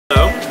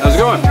How's it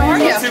going? How are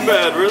you? Not too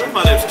bad, really.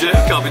 My name's Jake.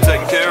 I'll be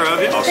taking care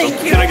of you. Awesome. Thank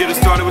you. Can I get us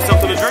started with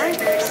something to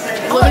drink?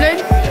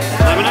 Lemonade?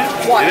 Lemonade?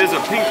 What? It is a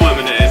pink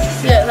lemonade.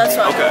 Yeah, that's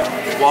fine. Okay.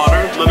 Water,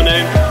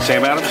 lemonade,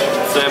 Sam Adams?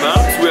 same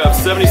ounce. We have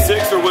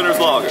 76 or Winter's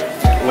Lager.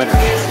 Winner.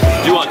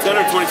 Do you want 10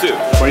 or 22?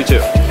 22.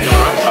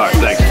 Alright,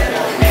 thanks.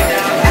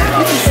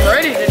 You're just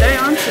ready today,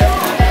 aren't you?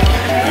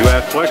 You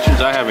have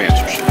questions, I have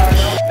answers.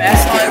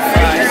 Basket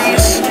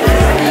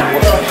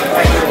fries.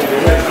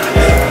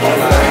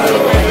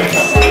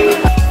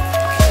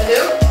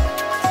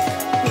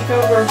 Peek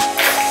over.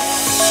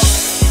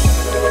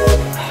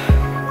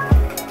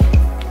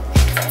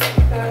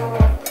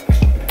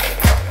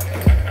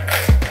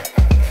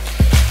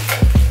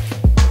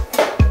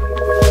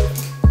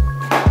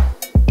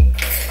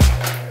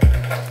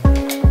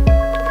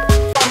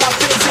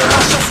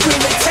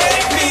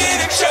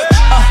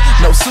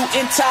 No suit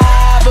and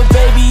tie, but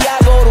baby, I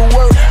go to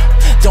work.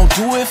 Don't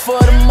do it for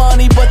the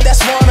money, but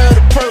that's one of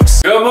the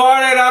perks. Good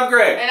morning, I'm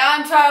Greg. And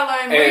I'm Tyler,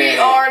 and we And-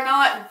 are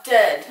not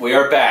dead. We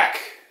are back.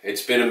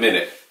 It's been a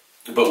minute,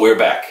 but we're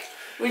back.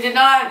 We did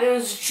not. It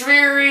was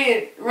dreary.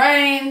 It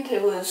rained.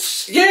 It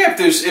was. Yeah, if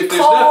there's Cold.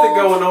 nothing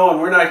going on,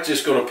 we're not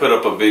just going to put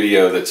up a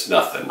video that's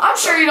nothing. I'm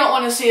sure you don't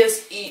want to see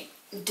us eat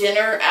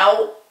dinner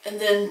out, and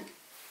then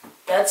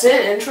that's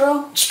it.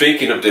 Intro.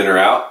 Speaking of dinner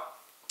out,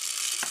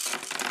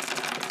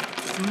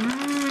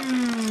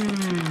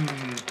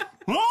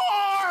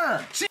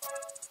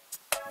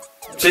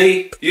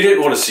 see, you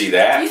didn't want to see You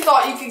that,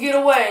 thought you could get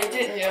away,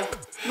 didn't you?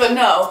 But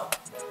no.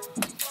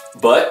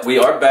 but we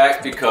are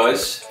back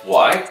because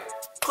why?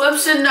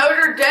 Clemson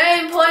Notre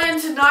Dame playing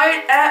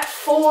tonight at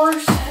 4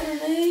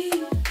 Saturday.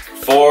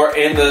 For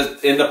in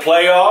the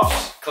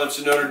playoffs,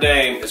 Clemson Notre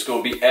Dame. It's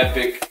going to be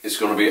epic. It's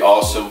going to be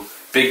awesome.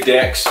 Big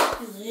Dex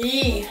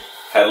Yee.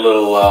 had a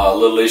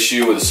little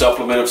issue with a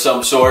supplement of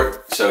some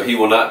sort, so he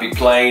will not be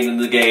playing in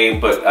the game.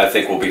 But I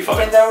think we'll be fine.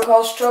 Think that would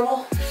cause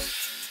trouble?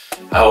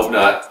 I hope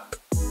not.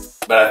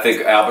 But I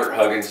think Albert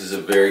Huggins is a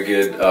very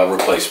good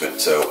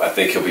replacement, so I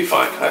think he'll be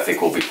fine. I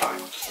think we'll be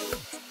fine.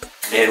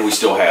 And we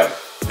still have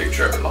Big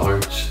Trevor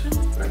Lawrence,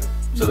 right?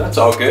 So that's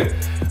all good.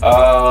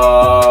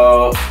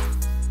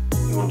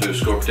 You want to do a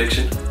score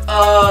prediction?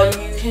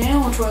 You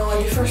can. Which one will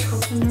you do first?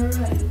 Clemson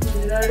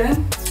Notre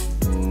Dame?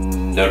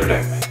 Notre Dame? Notre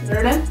Dame.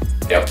 Notre Dame?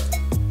 Yep.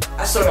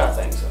 I still got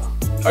things though.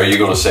 Are you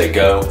going to say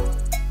go?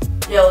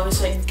 Yeah, let me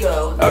say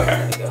go. And then Okay.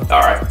 I'm gonna go.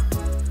 All right.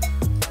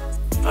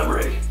 I'm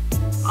ready.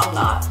 I'm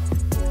not.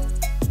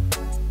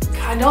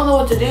 I don't know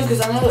what to do because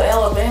I know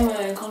Alabama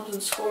and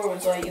Clemson score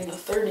was like in the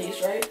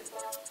 30s, right?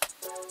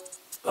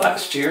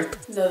 Last year?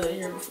 No, the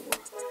year before.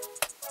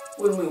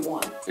 When we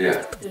won.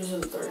 Yeah. It was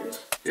in the 30s.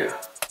 Yeah.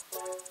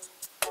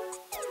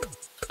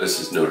 This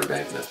is Notre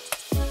Dame now.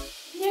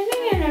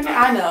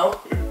 I know.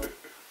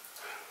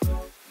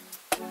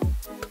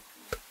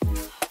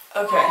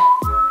 Okay.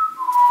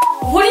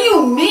 What do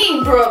you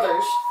mean,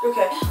 brothers?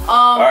 Okay.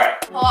 All right.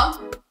 Hold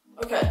on.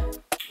 Okay.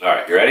 All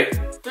right. You ready?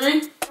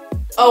 3.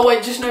 Oh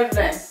wait, just Notre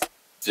Dame.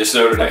 Just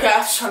Notre Dame. Okay, I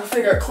was trying to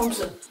figure out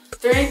Clemson.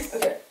 3.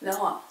 Okay. Now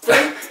hold on. 3.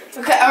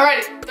 Okay, I'm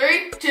ready.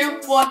 3,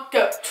 2, 1,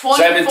 go. 24.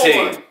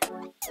 17.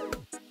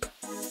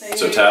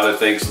 So Tyler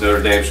thinks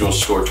Notre Dame's going to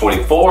score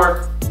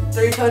 24.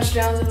 3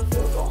 touchdowns and a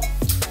field goal.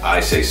 I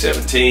say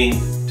 17.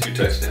 2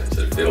 touchdowns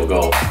and a field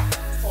goal.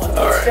 1 All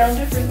right. touchdown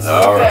difference.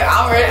 All okay, right.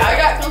 I'm ready. I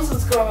got Clemson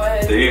score in my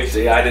head.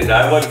 See, I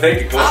wasn't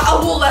thinking Clemson.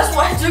 Well, that's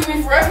why it took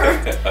me forever.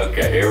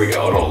 Okay, here we go.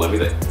 Hold on, let me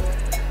think.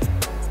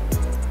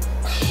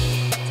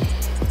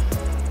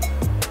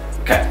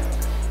 Okay,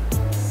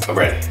 I'm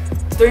ready.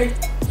 3,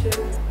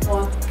 2,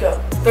 1, go.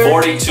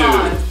 42.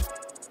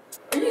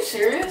 Are you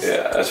serious?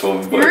 Yeah, that's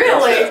what we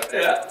Really?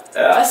 Yeah.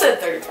 I said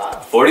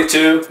 35.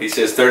 42. He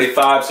says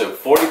 35. So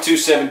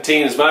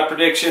 42-17 is my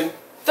prediction.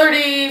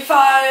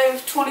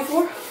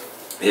 35-24.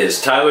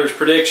 Is Tyler's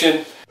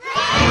prediction.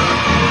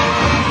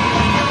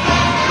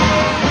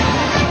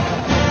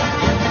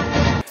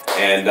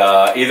 And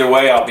either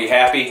way, I'll be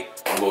happy.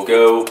 And we'll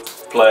go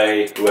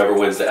play whoever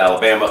wins the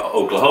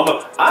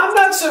Alabama-Oklahoma. I'm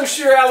not so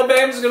sure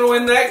Alabama's going to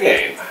win that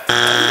game.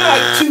 I'm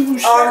not too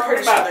sure I'm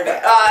pretty sure about they're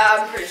that.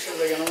 I'm pretty sure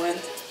they're gonna win.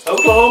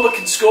 Oklahoma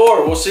can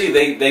score. We'll see.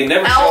 They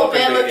never show up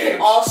in Alabama big can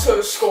games.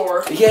 also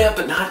score. Yeah,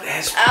 but not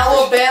as.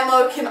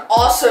 Alabama can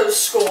also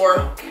score.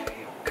 Okay.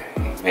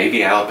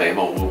 Maybe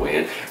Alabama will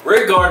win.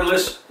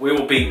 Regardless, we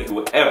will beat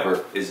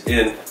whoever is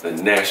in the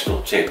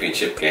national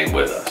championship game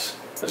with us.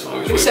 As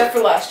long as we. Except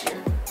for last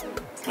year.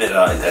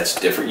 And that's a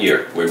different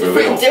year. We're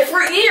moving on.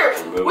 Different year.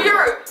 Moving We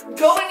are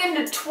going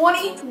into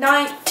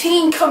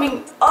 2019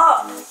 coming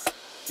up.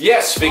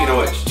 Yes. Speaking of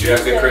which, did you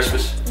have a good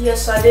Christmas?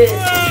 Yes, I did.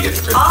 What did you get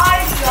for Christmas?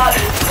 I got a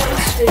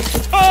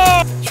PlayStation.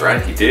 That's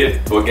right, you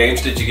did. What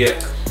games did you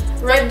get?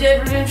 Red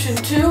Dead Redemption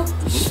 2,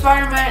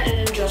 Spider-Man,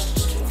 and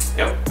Injustice 2.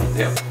 Yep.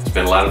 It's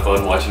been a lot of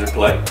fun watching it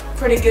play.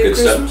 Pretty good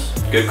Christmas.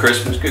 Stuff. Good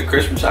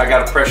Christmas. I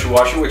got a pressure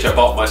washer, which I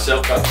bought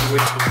myself about 2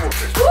 weeks before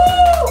Christmas.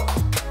 Woo!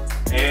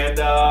 And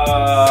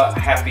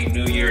Happy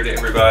New Year to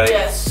everybody.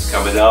 Yes.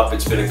 Coming up.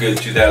 It's been a good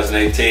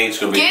 2018. It's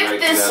going to be Get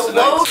great this 2019.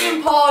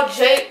 Logan Paul,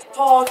 Jake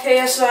Paul,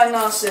 KSI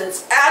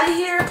nonsense out of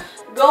here.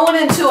 Go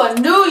going into a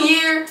new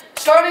year,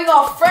 starting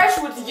off fresh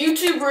with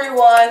YouTube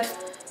Rewind.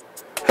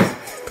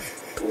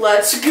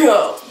 Let's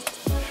go.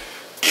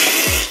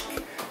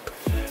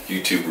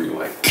 YouTube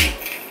Rewind.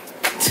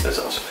 That's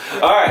awesome.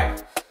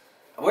 Alright.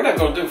 We're not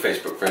going to do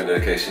Facebook friend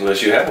dedication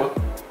unless you have one.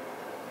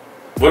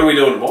 What are we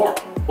doing tomorrow?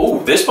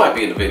 Oh, this might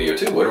be in the video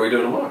too. What are we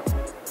doing tomorrow?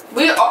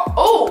 We are,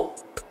 oh!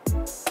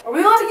 Are we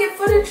allowed to get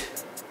footage?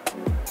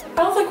 I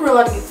don't think we're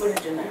allowed to get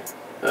footage in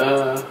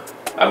there.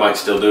 I might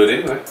still do it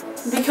anyway.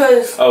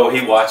 Because... Oh,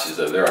 he watches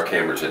though. There are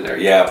cameras in there.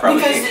 Yeah,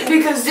 probably.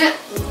 Because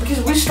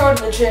we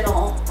started the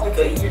channel like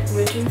a year,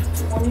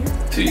 1 year?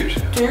 2 years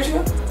ago. 2 years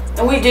ago?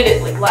 And we did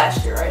it like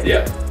last year, right?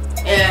 Yeah.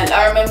 And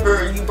I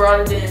remember you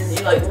brought it in,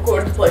 you like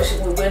recorded the place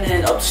and we went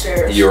in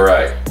upstairs. You're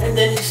right. And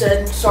then you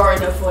said, sorry,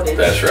 no footage.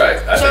 That's right.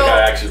 I think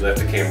I actually left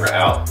the camera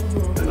out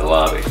in the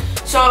lobby.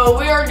 So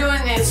we are doing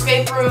the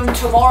escape room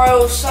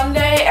tomorrow,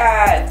 Sunday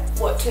at,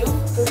 what, 2?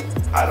 3?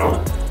 I don't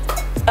know.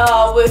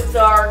 With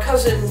our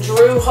cousin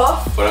Drew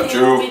Huff. What up, He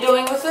Drew? will be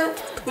doing with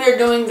it. We are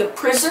doing the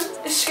prison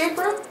escape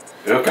room.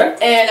 Okay.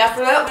 And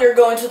after that, we are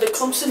going to the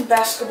Clemson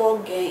basketball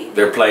game.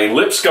 They're playing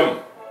Lipscomb.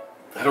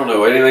 I don't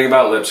know anything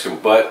about Lipscomb,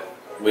 but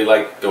we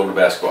like going to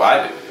basketball.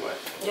 I do anyway.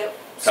 Yep.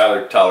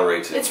 Tyler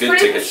tolerates it. It's Good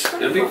pretty- tickets. it's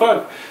pretty It'll be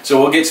fun. fun.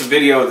 So we'll get some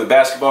video of the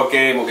basketball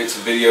game. We'll get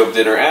some video of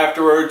dinner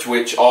afterwards,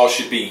 which all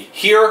should be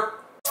here.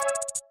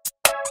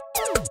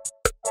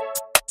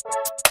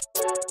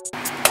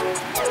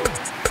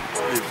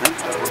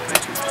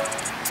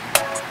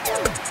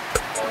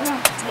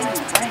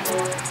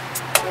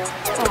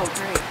 Oh,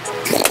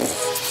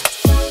 great.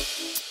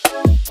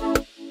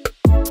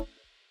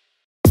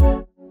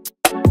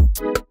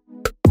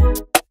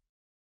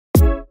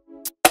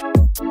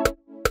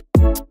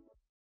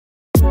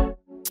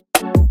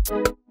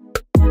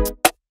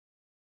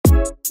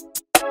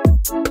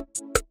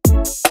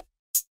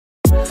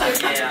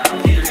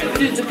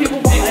 Dude, the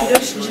people behind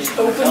us just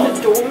opened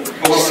the door,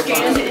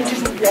 scanned it, and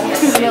just walked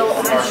through the yellow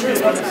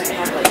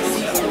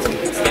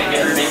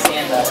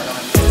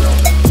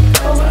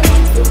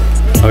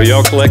Oh,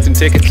 y'all collecting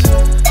tickets?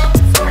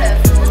 Sort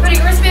of. Just put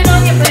your wristband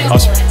on, you put it on.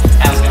 Awesome.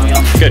 How's it going,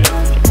 y'all? Good.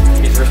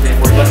 Get your wristband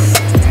for you.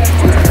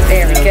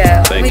 There we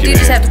go. Thank we you, do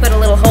just man. have to put a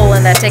little hole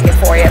in that ticket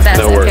for you, if that's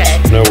No worries.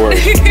 okay. No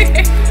worries.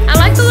 I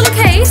like the little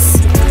case.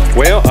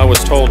 Well, I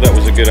was told that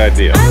was a good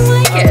idea. I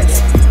like it.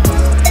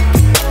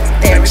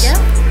 There we go.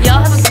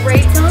 Y'all have a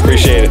great time.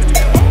 Appreciate it.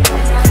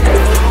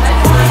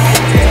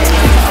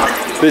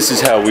 This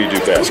is how we do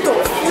basketball.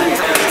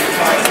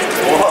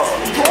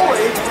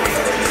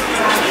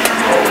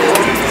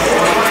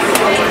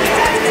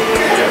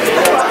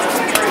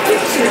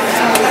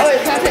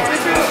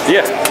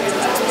 Yeah.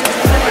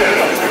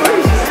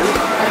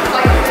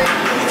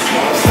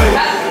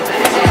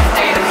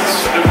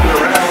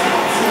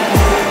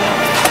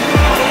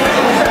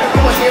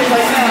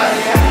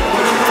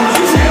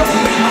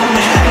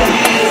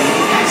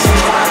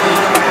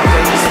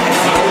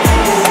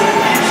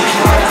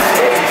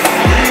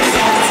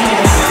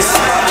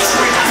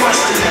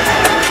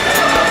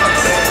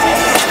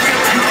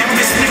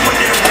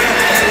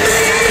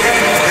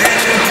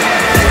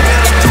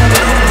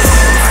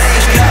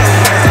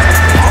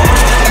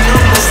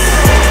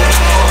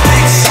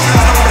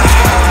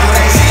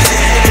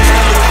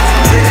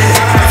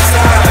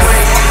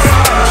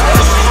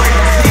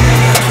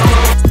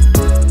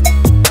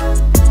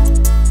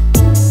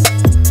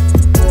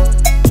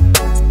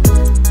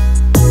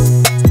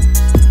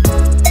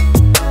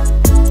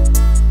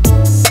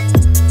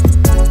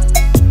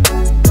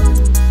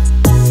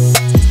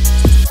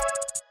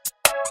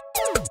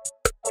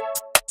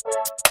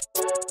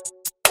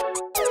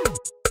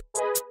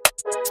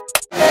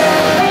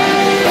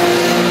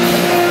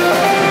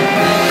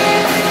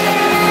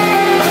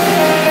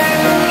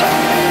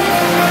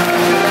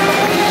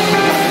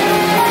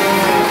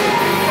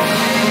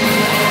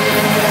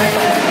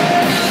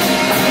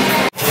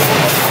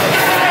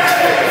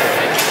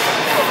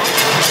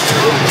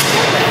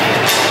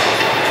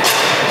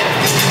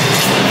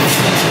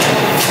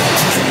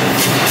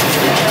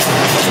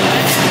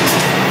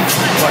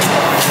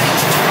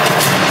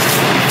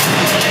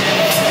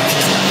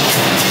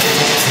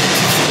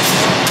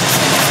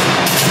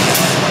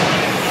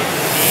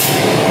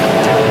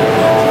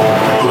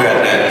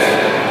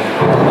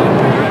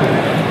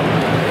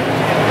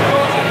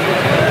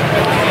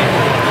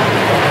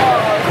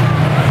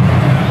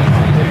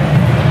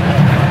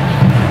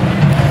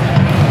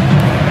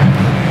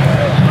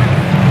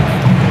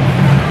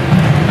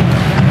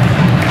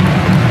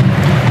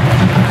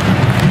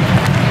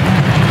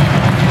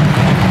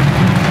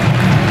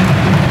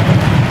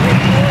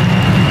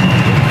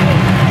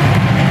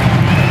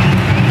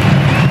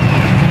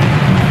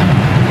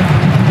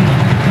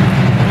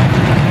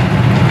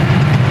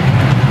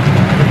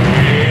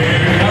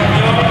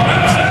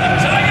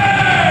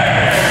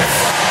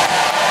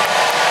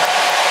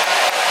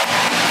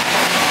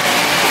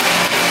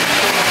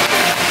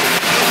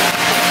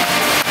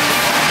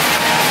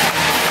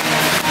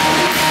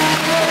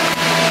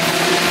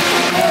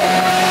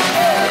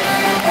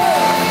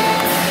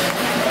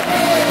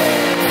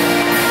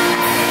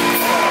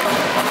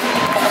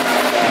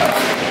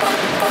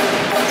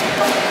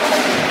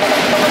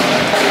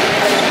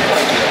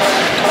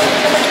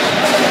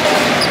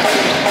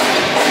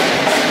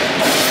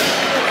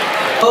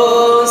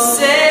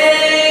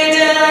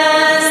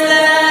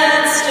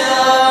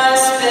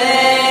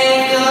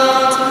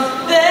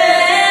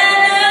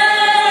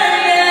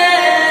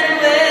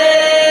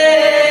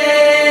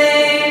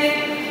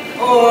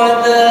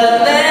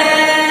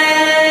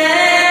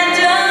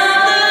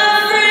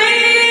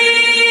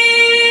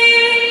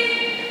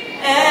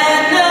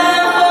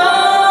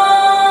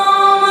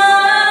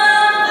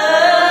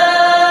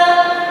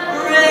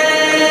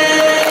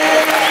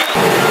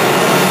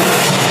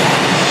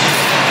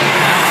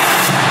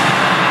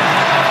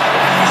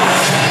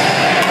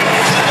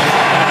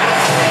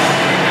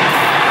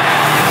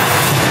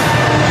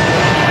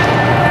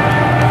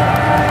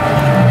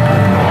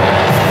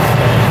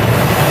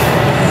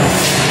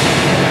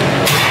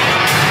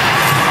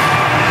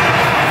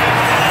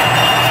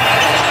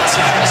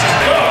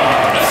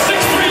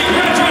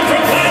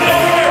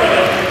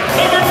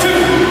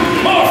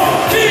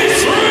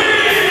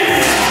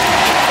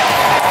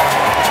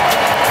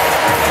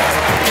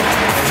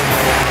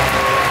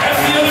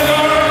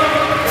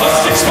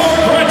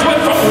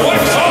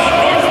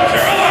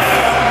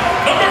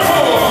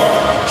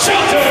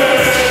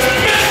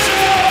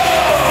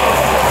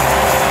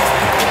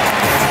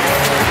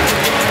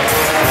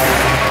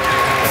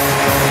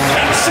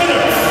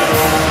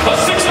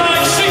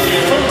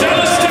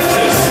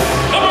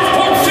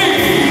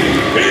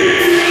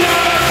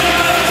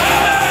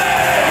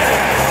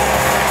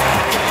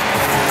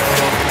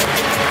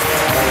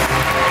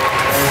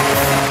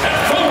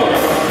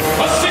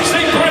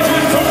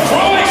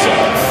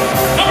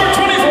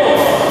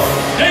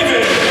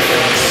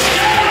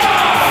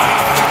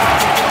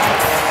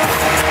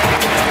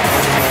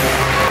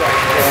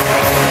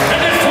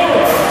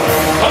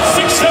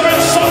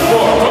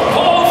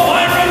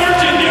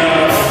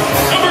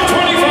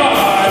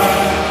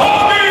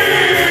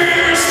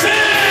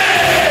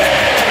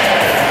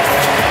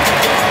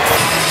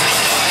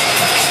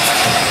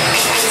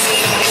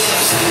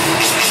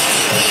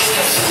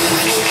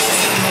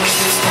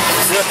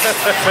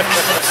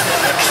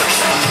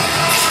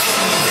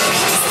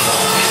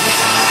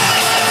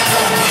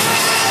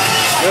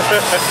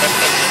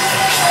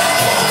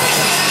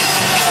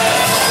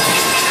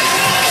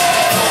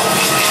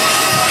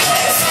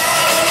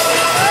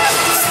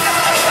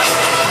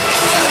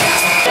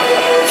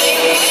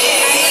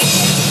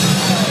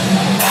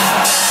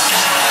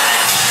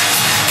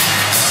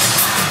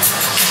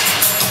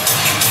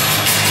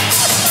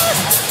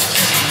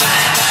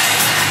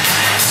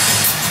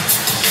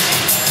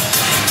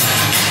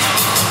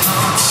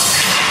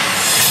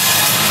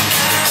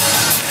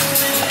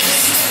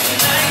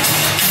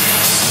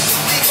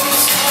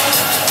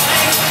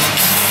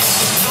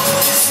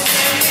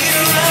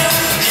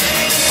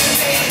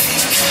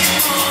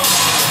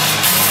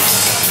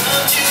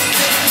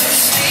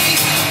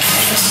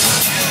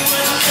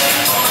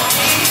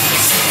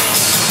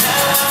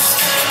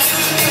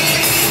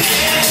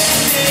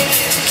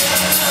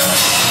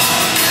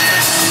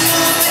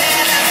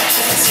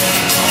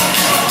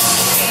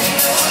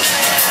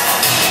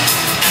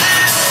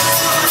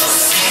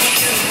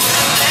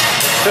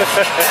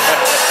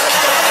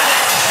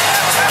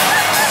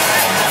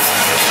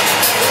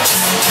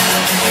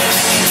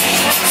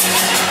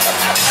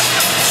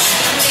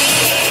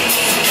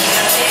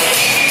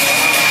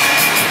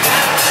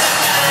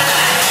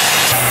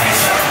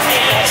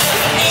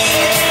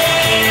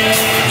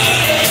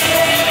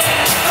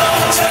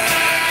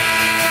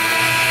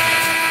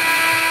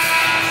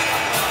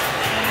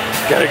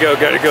 Gotta go,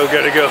 gotta go,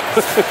 gotta go.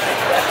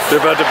 They're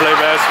about to play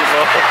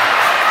basketball.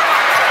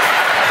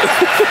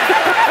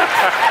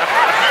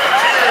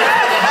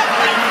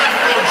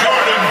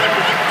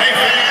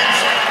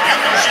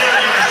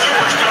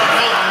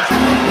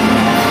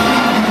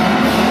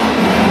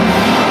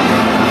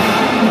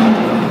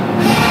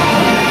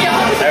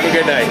 Have a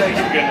good night.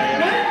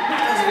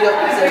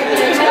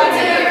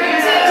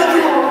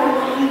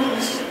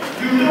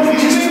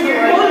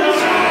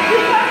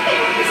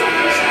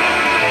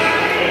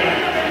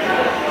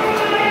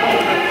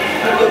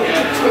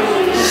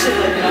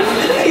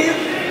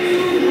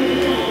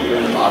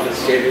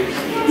 Office shavings.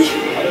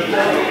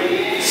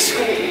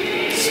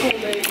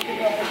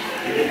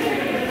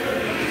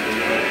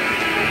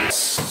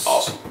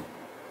 Awesome.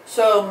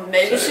 So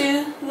maybe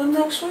see them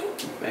next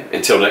week.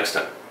 Until next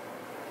time.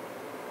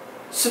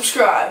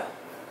 Subscribe.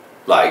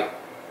 Like.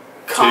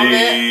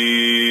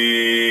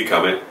 Comment.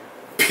 Comment.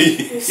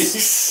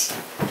 Peace.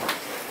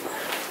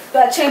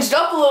 That changed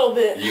up a little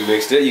bit. You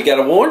mixed it. You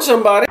gotta warn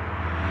somebody.